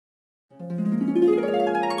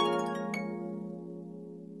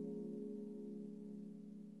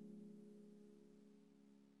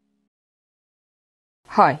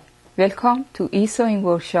Hi, welcome to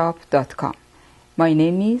esewingworkshop.com. My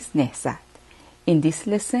name is Nehzat. In this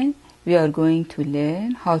lesson, we are going to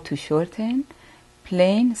learn how to shorten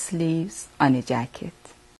plain sleeves on a jacket.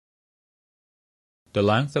 The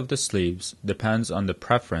length of the sleeves depends on the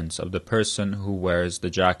preference of the person who wears the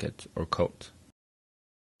jacket or coat.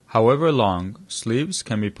 However long, sleeves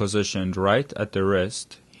can be positioned right at the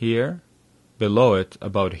wrist, here, below it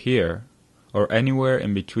about here, or anywhere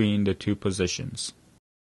in between the two positions.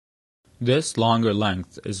 This longer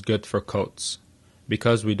length is good for coats,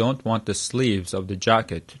 because we don't want the sleeves of the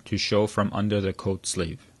jacket to show from under the coat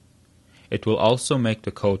sleeve. It will also make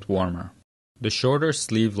the coat warmer. The shorter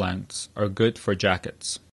sleeve lengths are good for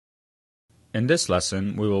jackets. In this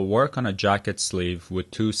lesson, we will work on a jacket sleeve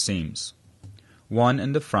with two seams, one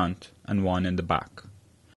in the front and one in the back.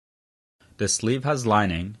 The sleeve has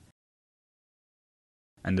lining,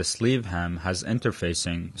 and the sleeve hem has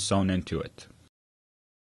interfacing sewn into it.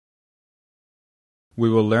 We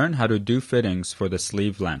will learn how to do fittings for the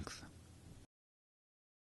sleeve length.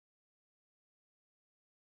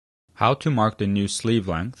 How to mark the new sleeve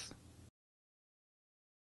length.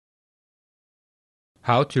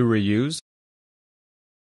 How to reuse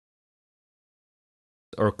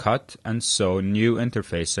or cut and sew new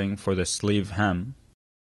interfacing for the sleeve hem.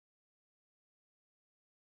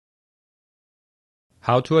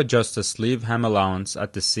 How to adjust the sleeve hem allowance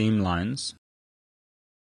at the seam lines.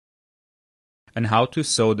 And how to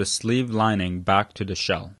sew the sleeve lining back to the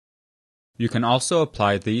shell. You can also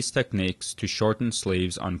apply these techniques to shorten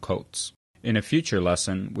sleeves on coats. In a future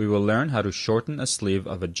lesson, we will learn how to shorten a sleeve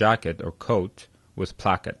of a jacket or coat with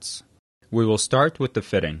plackets. We will start with the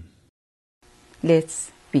fitting.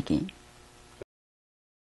 Let's begin.